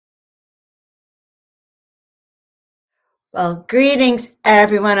Well, greetings,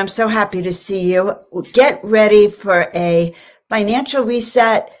 everyone. I'm so happy to see you. Get ready for a financial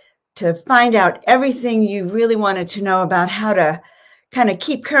reset to find out everything you really wanted to know about how to kind of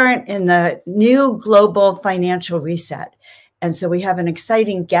keep current in the new global financial reset. And so we have an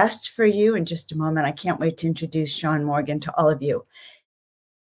exciting guest for you in just a moment. I can't wait to introduce Sean Morgan to all of you.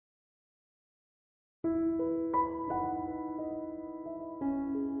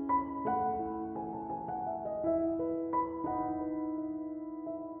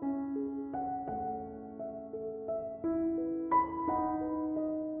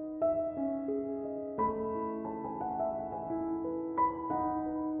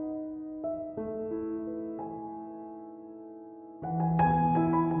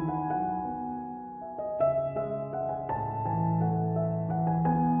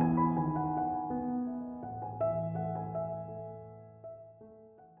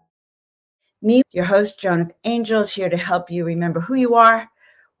 Me, your host, Joan of Angels, here to help you remember who you are,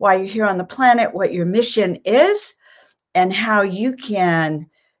 why you're here on the planet, what your mission is, and how you can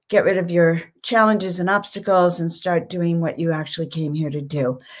get rid of your challenges and obstacles and start doing what you actually came here to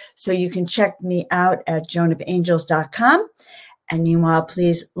do. So you can check me out at joanofangels.com. And meanwhile,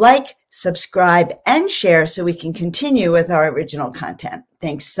 please like, subscribe, and share so we can continue with our original content.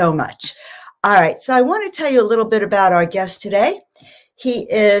 Thanks so much. All right, so I want to tell you a little bit about our guest today. He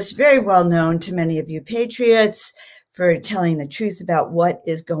is very well known to many of you patriots for telling the truth about what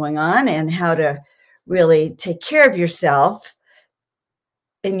is going on and how to really take care of yourself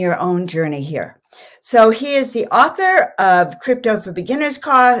in your own journey here. So he is the author of Crypto for Beginners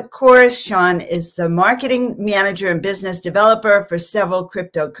course. Sean is the marketing manager and business developer for several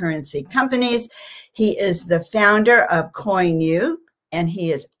cryptocurrency companies. He is the founder of CoinU, and he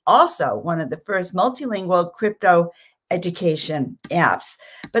is also one of the first multilingual crypto education apps.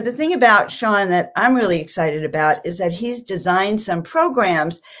 But the thing about Sean that I'm really excited about is that he's designed some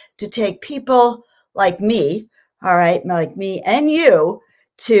programs to take people like me, all right, like me and you,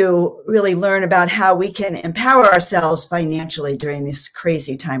 to really learn about how we can empower ourselves financially during this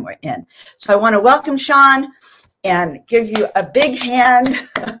crazy time we're in. So I want to welcome Sean and give you a big hand.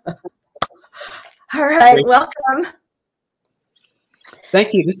 All right, Great. welcome.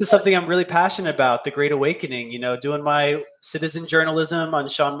 Thank you. This is something I'm really passionate about, the Great Awakening, doing my citizen journalism on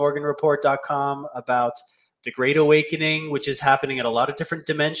SeanMorganReport.com about the Great Awakening, which is happening at a lot of different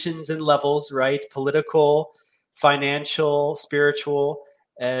dimensions and levels, right? Political, financial, spiritual.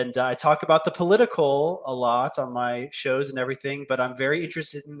 And I talk about the political a lot on my shows and everything, but I'm very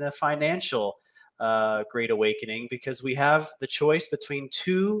interested in the financial Great Awakening because we have the choice between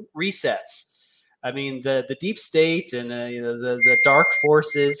two resets. I mean, the deep state and the dark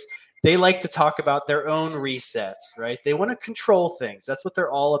forces, they like to talk about their own resets, right? They want to control things. That's what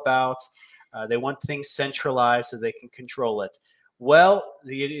they're all about. They want things centralized so they can control it. Well,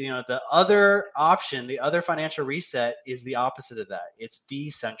 the other option, the other financial reset is the opposite of that. It's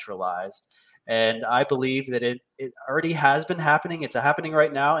decentralized. And I believe that it already has been happening. It's happening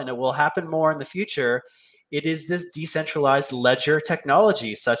right now, and it will happen more in the future. It is this decentralized ledger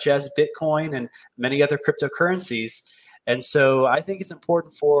technology, such as Bitcoin and many other cryptocurrencies. And so I think it's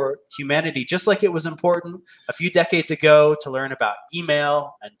important for humanity, just like it was important a few decades ago to learn about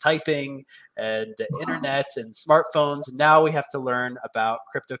email and typing and internet and smartphones. Now we have to learn about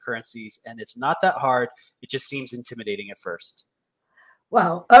cryptocurrencies, and it's not that hard. It just seems intimidating at first.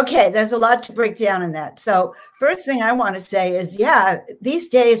 Well, okay, there's a lot to break down in that. So first thing I want to say is, yeah, these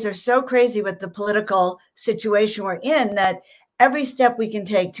days are so crazy with the political situation we're in that every step we can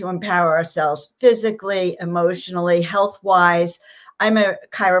take to empower ourselves physically, emotionally, health-wise. I'm a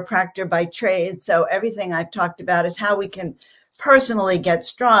chiropractor by trade, so everything I've talked about is how we can personally get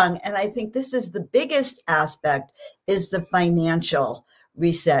strong. And I think this is the biggest aspect is the financial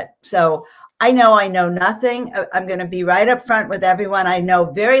reset. So I know nothing. I'm going to be right up front with everyone. I know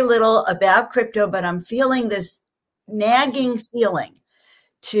very little about crypto, but I'm feeling this nagging feeling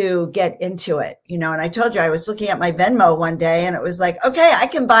to get into it, and I told you I was looking at my Venmo one day and it was like, okay, I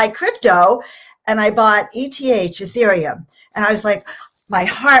can buy crypto. And I bought ETH, Ethereum. And I was like, my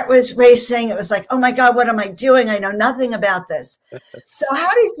heart was racing. It was like, oh my God, what am I doing? I know nothing about this. So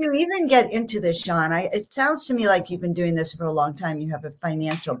how did you even get into this, Sean? It sounds to me like you've been doing this for a long time. You have a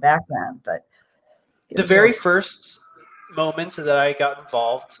financial background, but the very first moment that I got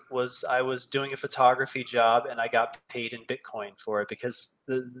involved was I was doing a photography job and I got paid in Bitcoin for it because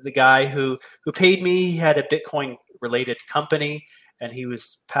the guy who paid me, he had a Bitcoin related company and he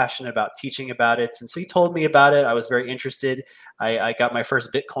was passionate about teaching about it. And so he told me about it. I was very interested. I got my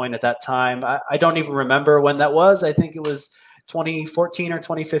first Bitcoin at that time. I don't even remember when that was. I think it was 2014 or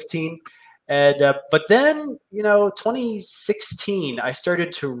 2015. And but then, 2016, I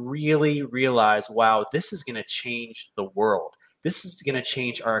started to really realize, wow, this is going to change the world. This is going to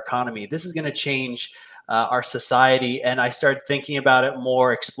change our economy. This is going to change our society. And I started thinking about it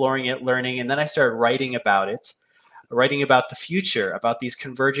more, exploring it, learning, and then I started writing about it, writing about the future, about these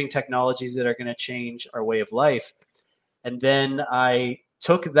converging technologies that are going to change our way of life. And then I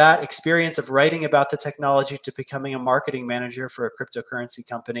took that experience of writing about the technology to becoming a marketing manager for a cryptocurrency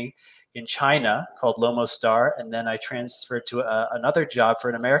company in China called Lomostar. And then I transferred to another job for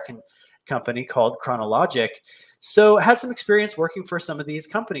an American company called Chronologic. So I had some experience working for some of these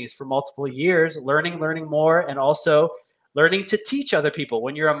companies for multiple years, learning more, and also learning to teach other people.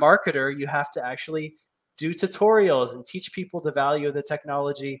 When you're a marketer, you have to actually do tutorials and teach people the value of the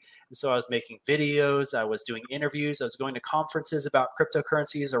technology. And so I was making videos, I was doing interviews, I was going to conferences about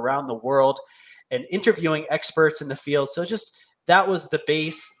cryptocurrencies around the world and interviewing experts in the field. So just that was the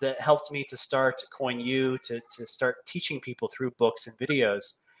base that helped me to start CoinU, to start teaching people through books and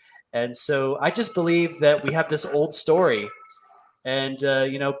videos. And so I just believe that we have this old story, and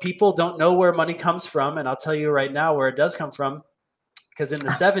people don't know where money comes from. And I'll tell you right now where it does come from, because in the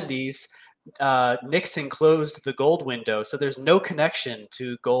 70s, Nixon closed the gold window. So there's no connection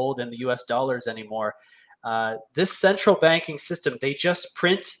to gold and the US dollars anymore. This central banking system, they just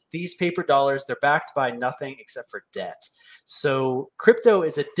print these paper dollars. They're backed by nothing except for debt. So crypto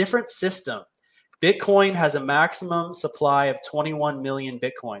is a different system. Bitcoin has a maximum supply of 21 million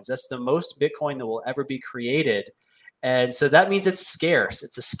Bitcoins. That's the most Bitcoin that will ever be created. And so that means it's scarce.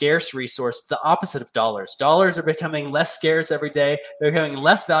 It's a scarce resource, the opposite of dollars. Dollars are becoming less scarce every day. They're becoming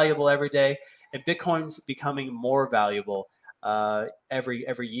less valuable every day. And Bitcoin's becoming more valuable every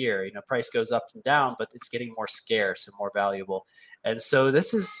year. Price goes up and down, but it's getting more scarce and more valuable. And so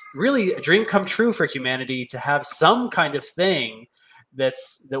this is really a dream come true for humanity, to have some kind of thing that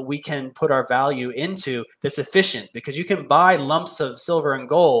we can put our value into that's efficient, because you can buy lumps of silver and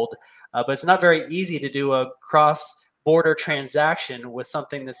gold, but it's not very easy to do a cross-border transaction with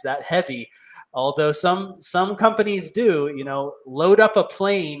something that's that heavy. Although some companies do, load up a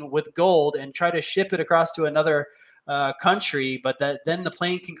plane with gold and try to ship it across to another country, but then the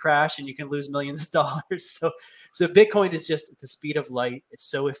plane can crash and you can lose millions of dollars. So Bitcoin is just at the speed of light. It's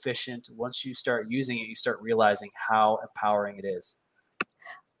so efficient. Once you start using it, you start realizing how empowering it is.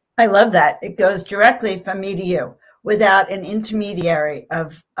 I love that. It goes directly from me to you without an intermediary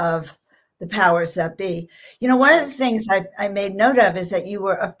of the powers that be. One of the things I made note of is that you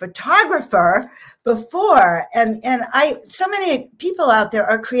were a photographer before, and so many people out there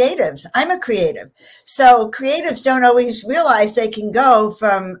are creatives. I'm a creative. So creatives don't always realize they can go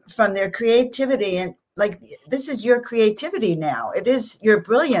from their creativity, and like, this is your creativity now. It is, your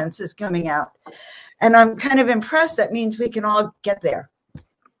brilliance is coming out. And I'm kind of impressed. That means we can all get there.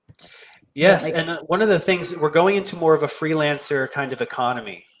 Yes, and one of the things, we're going into more of a freelancer kind of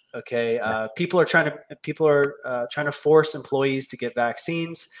economy. Okay, people are trying to force employees to get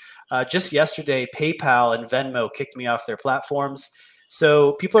vaccines. Just yesterday, PayPal and Venmo kicked me off their platforms,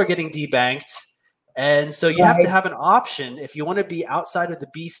 so people are getting debanked, and so you have to have an option if you want to be outside of the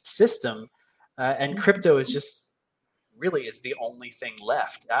beast system. And crypto is just really is the only thing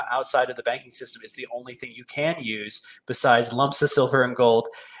left outside of the banking system. Is the only thing you can use besides lumps of silver and gold.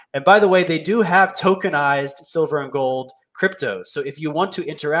 And by the way, they do have tokenized silver and gold cryptos. So if you want to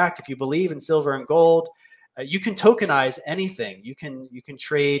interact, if you believe in silver and gold, you can tokenize anything. You can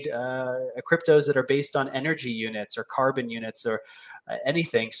trade cryptos that are based on energy units or carbon units or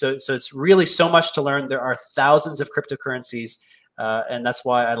anything. So it's really so much to learn. There are thousands of cryptocurrencies, and that's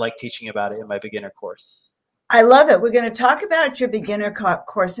why I like teaching about it in my beginner course. I love it. We're going to talk about your beginner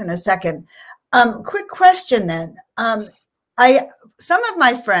course in a second. Quick question then. Some of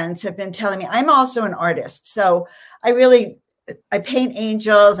my friends have been telling me, I'm also an artist. So I paint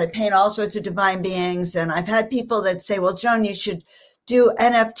angels. I paint all sorts of divine beings. And I've had people that say, well, Joan, you should do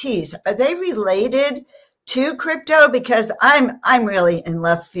NFTs. Are they related to crypto? Because I'm really in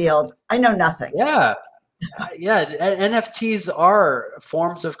left field. I know nothing. Yeah. NFTs are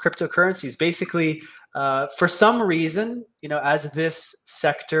forms of cryptocurrencies. Basically, for some reason, as this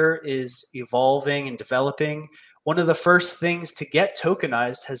sector is evolving and developing, one of the first things to get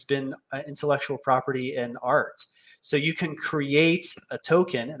tokenized has been intellectual property and art. So you can create a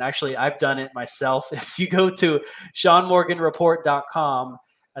token, and actually I've done it myself. If you go to SeanMorganReport.com,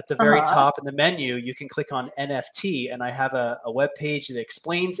 at the very top in the menu, you can click on NFT, and I have a web page that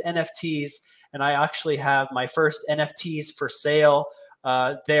explains NFTs, and I actually have my first NFTs for sale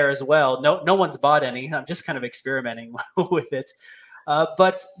there as well. No one's bought any. I'm just kind of experimenting with it.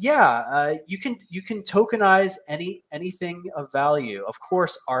 But yeah, you can tokenize anything of value. Of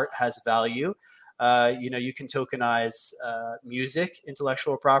course, art has value. You can tokenize music,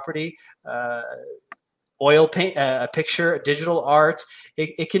 intellectual property, oil paint, a picture, digital art.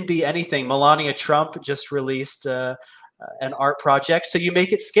 It can be anything. Melania Trump just released an art project, so you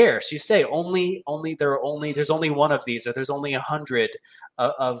make it scarce. You say there's only one of these, or there's only 100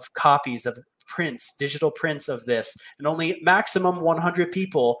 of copies of prints, digital prints of this, and only maximum 100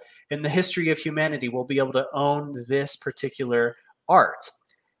 people in the history of humanity will be able to own this particular art.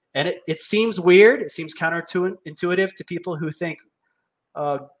 And it seems weird. It seems counterintuitive to people who think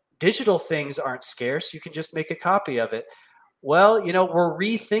digital things aren't scarce. You can just make a copy of it. Well, we're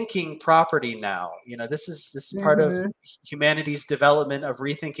rethinking property now. This is part of humanity's development of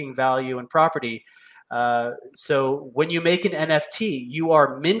rethinking value and property. So when you make an NFT, you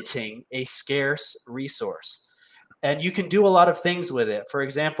are minting a scarce resource, and you can do a lot of things with it. For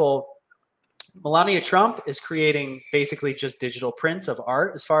example, Melania Trump is creating basically just digital prints of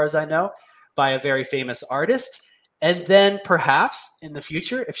art, as far as I know, by a very famous artist. And then perhaps in the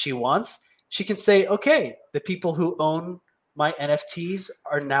future, if she wants, she can say, okay, the people who own my NFTs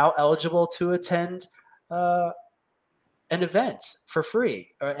are now eligible to attend an event for free,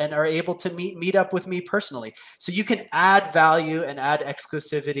 and are able to meet up with me personally. So you can add value and add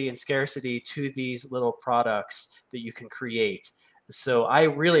exclusivity and scarcity to these little products that you can create. So I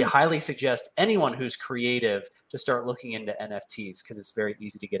really highly suggest anyone who's creative to start looking into NFTs, because it's very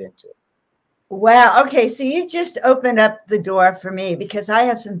easy to get into. Wow. Okay. So you just opened up the door for me, because I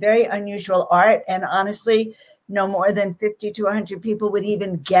have some very unusual art, and honestly, no more than 50 to 100 people would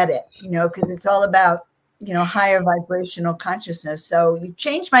even get it, because it's all about, higher vibrational consciousness. So you've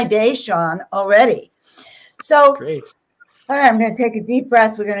changed my day, Sean, already. So, great. All right, I'm going to take a deep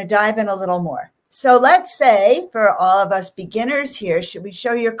breath. We're going to dive in a little more. So let's say for all of us beginners here, should we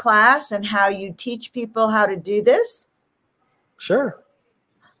show your class and how you teach people how to do this? Sure.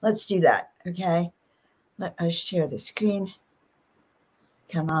 Let's do that. Okay. Let us share the screen.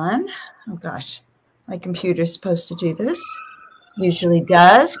 Come on. Oh gosh, my computer's supposed to do this. Usually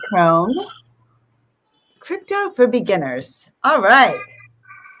does. Chrome. Crypto for beginners. All right.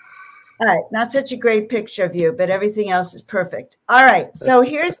 All right. Not such a great picture of you, but everything else is perfect. All right. So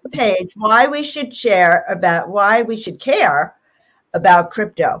here's the page, why we should care about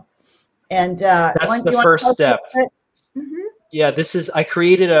crypto. And that's the first step. Yeah, I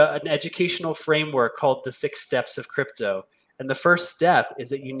created an educational framework called the 6 Steps of Crypto. And the first step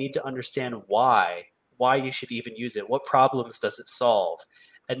is that you need to understand why you should even use it. What problems does it solve?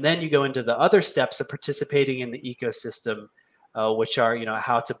 And then you go into the other steps of participating in the ecosystem, which are,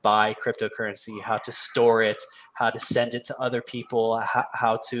 how to buy cryptocurrency, how to store it, how to send it to other people,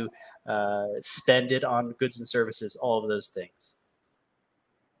 how to spend it on goods and services, all of those things.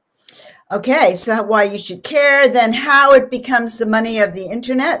 Okay, so why you should care, then how it becomes the money of the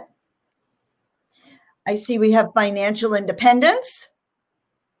internet. I see we have financial independence.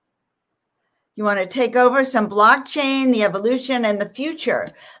 You want to take over some blockchain, the evolution, and the future.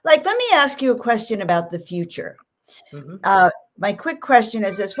 Let me ask you a question about the future. My quick question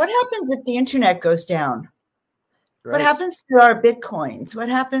is this: what happens if the internet goes down? Right. What happens to our Bitcoins? What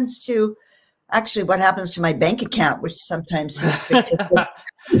happens to my bank account, which sometimes seems fictitious?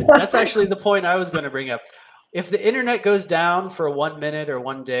 That's actually the point I was going to bring up. If the internet goes down for 1 minute or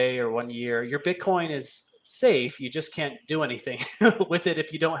 1 day or 1 year, your Bitcoin is safe. You just can't do anything with it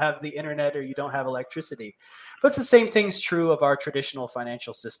if you don't have the internet or you don't have electricity. But the same thing's true of our traditional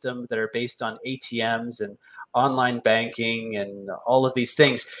financial system that are based on ATMs and online banking and all of these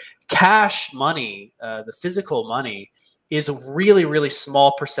things. Cash money, the physical money, is a really, really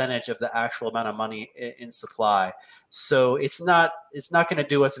small percentage of the actual amount of money in supply. So it's not going to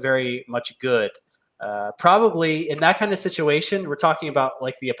do us very much good. Probably in that kind of situation, we're talking about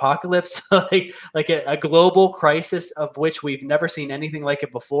like the apocalypse, like a global crisis of which we've never seen anything like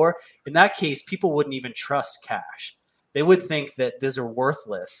it before. In that case, people wouldn't even trust cash. They would think that these are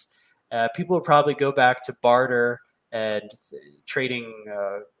worthless. People would probably go back to barter and trading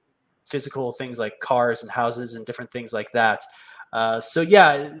physical things like cars and houses and different things like that. So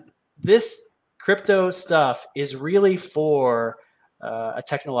yeah, this crypto stuff is really for a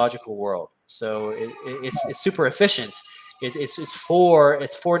technological world. So it's super efficient. It's for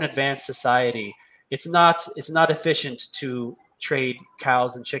an advanced society. It's not efficient to trade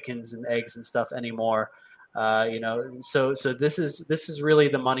cows and chickens and eggs and stuff anymore. So this is really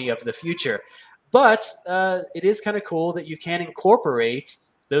the money of the future. But it is kind of cool that you can incorporate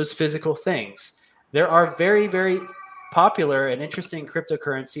those physical things. There are very, very popular and interesting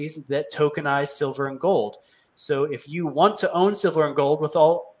cryptocurrencies that tokenize silver and gold. So if you want to own silver and gold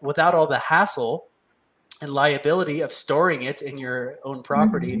without all the hassle and liability of storing it in your own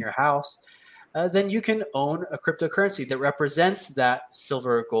property, in your house, then you can own a cryptocurrency that represents that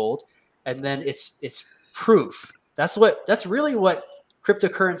silver or gold, and then it's proof. That's really what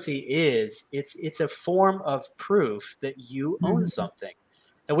cryptocurrency is. It's a form of proof that you own something,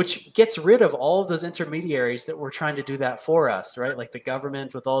 and which gets rid of all of those intermediaries that were trying to do that for us, right? Like the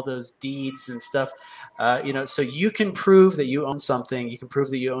government with all those deeds and stuff. So you can prove that you own something. You can prove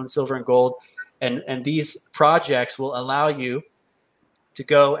that you own silver and gold. And these projects will allow you to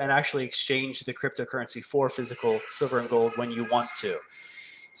go and actually exchange the cryptocurrency for physical silver and gold when you want to.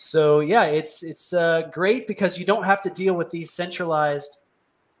 So yeah, it's great because you don't have to deal with these centralized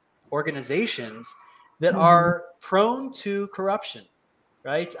organizations that are prone to corruption,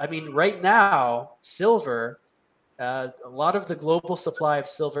 right? I mean, right now, silver, a lot of the global supply of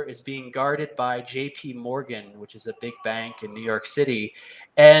silver is being guarded by JP Morgan, which is a big bank in New York City,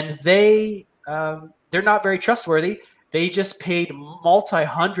 and they're not very trustworthy. They just paid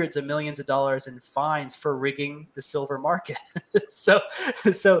multi-hundreds of millions of dollars in fines for rigging the silver market. So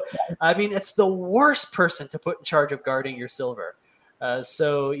I mean, it's the worst person to put in charge of guarding your silver.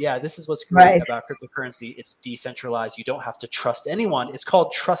 So yeah, this is what's great about cryptocurrency. It's decentralized. You don't have to trust anyone. It's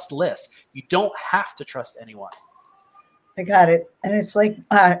called trustless. You don't have to trust anyone. I got it. And it's like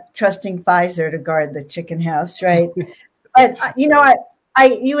trusting Pfizer to guard the chicken house, right? But you know,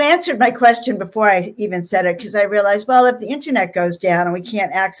 you answered my question before I even said it, because I realized, well, if the internet goes down and we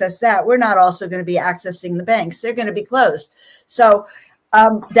can't access that, we're not also going to be accessing the banks. They're going to be closed. So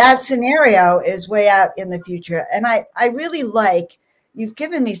that scenario is way out in the future. And I really like, you've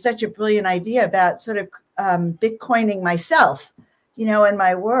given me such a brilliant idea about sort of Bitcoining myself, you know, in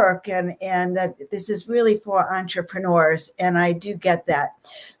my work, and that this is really for entrepreneurs. And I do get that.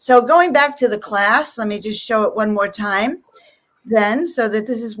 So going back to the class, let me just show it one more time. Then, so that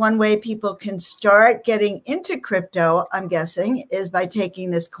this is one way people can start getting into crypto, I'm guessing, is by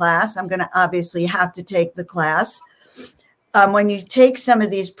taking this class. I'm going to obviously have to take the class. When you take some of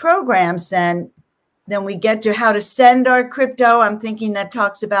these programs, then we get to how to send our crypto. I'm thinking that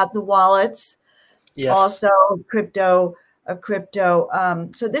talks about the wallets. Yes. Also crypto.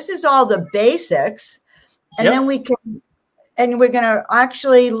 So this is all the basics. And then we can, and we're going to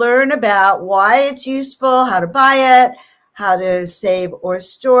actually learn about why it's useful, how to buy it, how to save or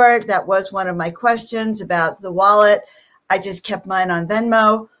store it. That was one of my questions about the wallet. I just kept mine on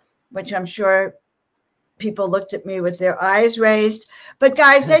Venmo, which I'm sure people looked at me with their eyes raised. But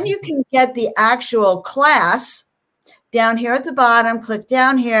guys, then you can get the actual class down here at the bottom. Click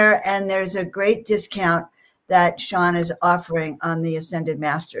down here, and there's a great discount that Sean is offering on the Ascended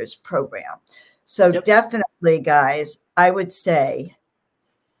Masters program. So definitely, guys, I would say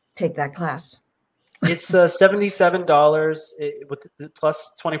take that class. It's $77 with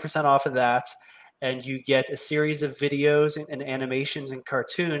plus 20% off of that. And you get a series of videos and animations and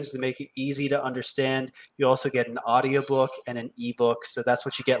cartoons that make it easy to understand. You also get an audiobook and an ebook. So that's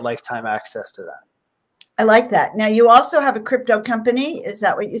what you get, lifetime access to that. I like that. Now, you also have a crypto company. Is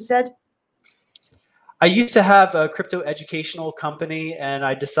that what you said? I used to have a crypto educational company, and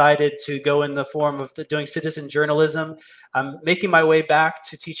I decided to go in the form of doing citizen journalism. I'm making my way back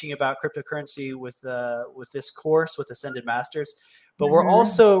to teaching about cryptocurrency with this course with Ascended Masters. But we're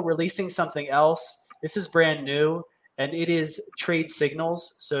also releasing something else. This is brand new, and it is trade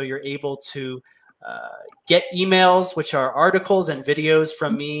signals. So you're able to get emails, which are articles and videos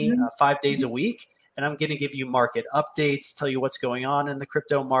from me 5 days a week. And I'm going to give you market updates, tell you what's going on in the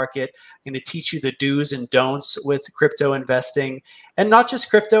crypto market. I'm going to teach you the do's and don'ts with crypto investing. And not just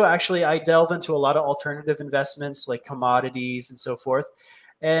crypto. Actually, I delve into a lot of alternative investments like commodities and so forth.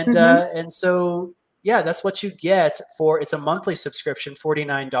 And so, yeah, that's what you get for, it's a monthly subscription,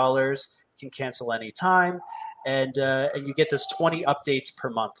 $49. You can cancel anytime. And you get this 20 updates per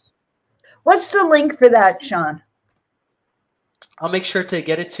month. What's the link for that, Sean? I'll make sure to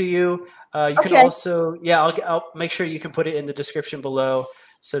get it to you. You can also, I'll make sure you can put it in the description below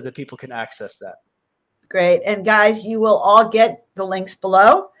so that people can access that. Great. And guys, you will all get the links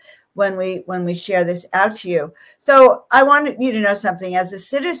below when we share this out to you. So I wanted you to know something. As a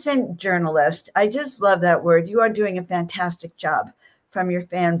citizen journalist, I just love that word. You are doing a fantastic job from your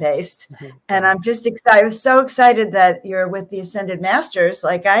fan base. And I'm just excited. I'm so excited that you're with the Ascended Masters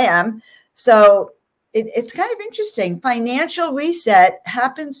like I am. So it's kind of interesting. Financial Reset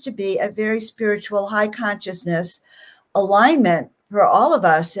happens to be a very spiritual, high consciousness alignment for all of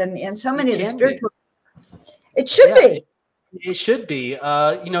us. And so many of the spiritual, it should be. It should be.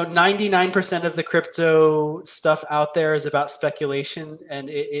 99% of the crypto stuff out there is about speculation, and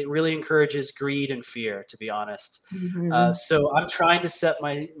it really encourages greed and fear, to be honest. Mm-hmm. So I'm trying to set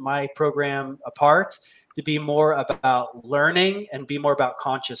my program apart to be more about learning and be more about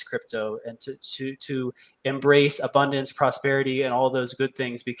conscious crypto, and to embrace abundance, prosperity, and all those good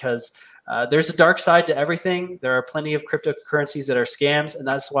things, because there's a dark side to everything. There are plenty of cryptocurrencies that are scams, and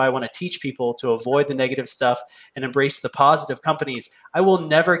that's why I want to teach people to avoid the negative stuff and embrace the positive companies. I will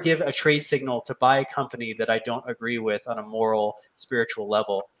never give a trade signal to buy a company that I don't agree with on a moral, spiritual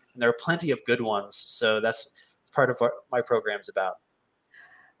level. And there are plenty of good ones. So that's part of what my program's about.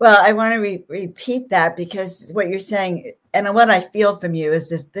 Well, I want to repeat that, because what you're saying, and what I feel from you,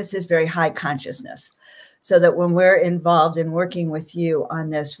 is this is very high consciousness. So that when we're involved in working with you on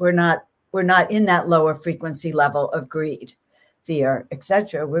this, we're not in that lower frequency level of greed, fear,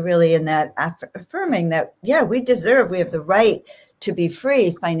 etc. We're really in that affirming that, yeah, we have the right to be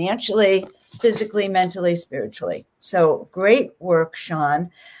free financially, physically, mentally, spiritually. So great work,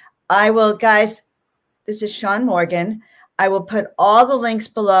 Sean. Guys, this is Sean Morgan. I will put all the links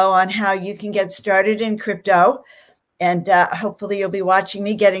below on how you can get started in crypto. And hopefully you'll be watching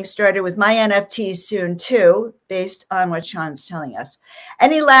me getting started with my NFTs soon too, based on what Sean's telling us.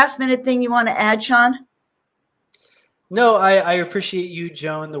 Any last minute thing you want to add, Sean? No, I appreciate you,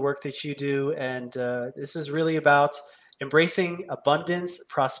 Joan, the work that you do. And this is really about embracing abundance,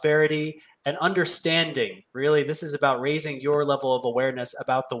 prosperity, and understanding. Really, this is about raising your level of awareness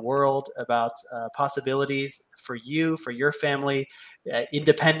about the world, about possibilities for you, for your family,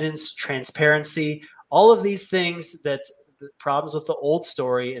 independence, transparency, all of these things. That the problems with the old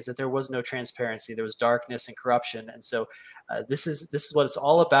story is that there was no transparency. There was darkness and corruption. And so this is what it's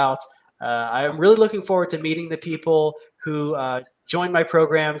all about. I'm really looking forward to meeting the people who join my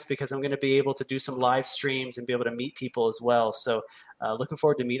programs, because I'm going to be able to do some live streams and be able to meet people as well. So looking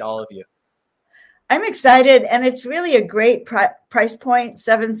forward to meet all of you. I'm excited, and it's really a great price point,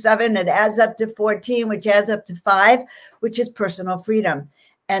 7.7. It adds up to 14, which adds up to 5, which is personal freedom.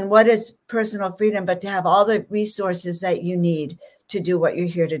 And what is personal freedom but to have all the resources that you need to do what you're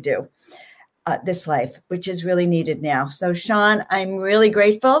here to do this life, which is really needed now. So, Sean, I'm really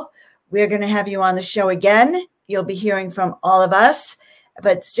grateful. We're going to have you on the show again. You'll be hearing from all of us,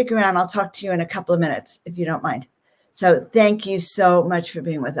 but stick around. I'll talk to you in a couple of minutes, if you don't mind. So thank you so much for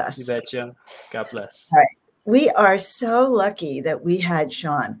being with us. You bet, Joe. God bless. All right. We are so lucky that we had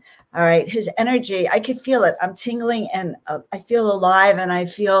Sean. All right. His energy, I could feel it. I'm tingling, and I feel alive, and I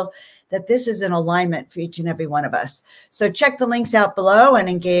feel that this is an alignment for each and every one of us. So check the links out below and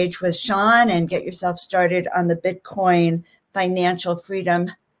engage with Sean and get yourself started on the Bitcoin financial freedom,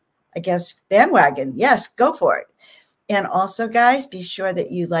 I guess, bandwagon. Yes, go for it. And also, guys, be sure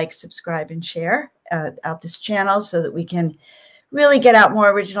that you like, subscribe, and share out this channel so that we can really get out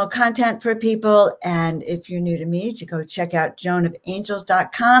more original content for people. And if you're new to me, to go check out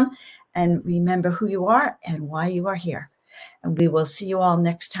joanofangels.com and remember who you are and why you are here. And we will see you all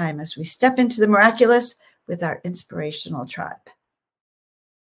next time as we step into the miraculous with our inspirational tribe.